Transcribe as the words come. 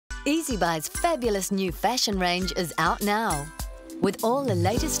EasyBuy's fabulous new fashion range is out now, with all the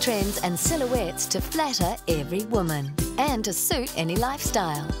latest trends and silhouettes to flatter every woman and to suit any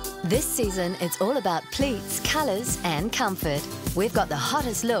lifestyle. This season, it's all about pleats, colours and comfort. We've got the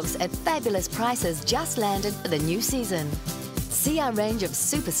hottest looks at fabulous prices just landed for the new season. See our range of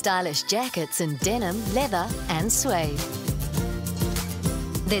super stylish jackets in denim, leather and suede.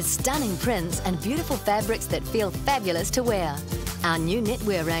 There's stunning prints and beautiful fabrics that feel fabulous to wear. Our new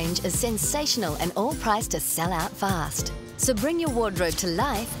knitwear range is sensational and all priced to sell out fast. So bring your wardrobe to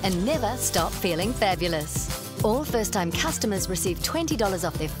life and never stop feeling fabulous. All first-time customers receive $20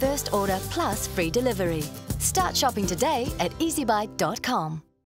 off their first order plus free delivery. Start shopping today at easybuy.com.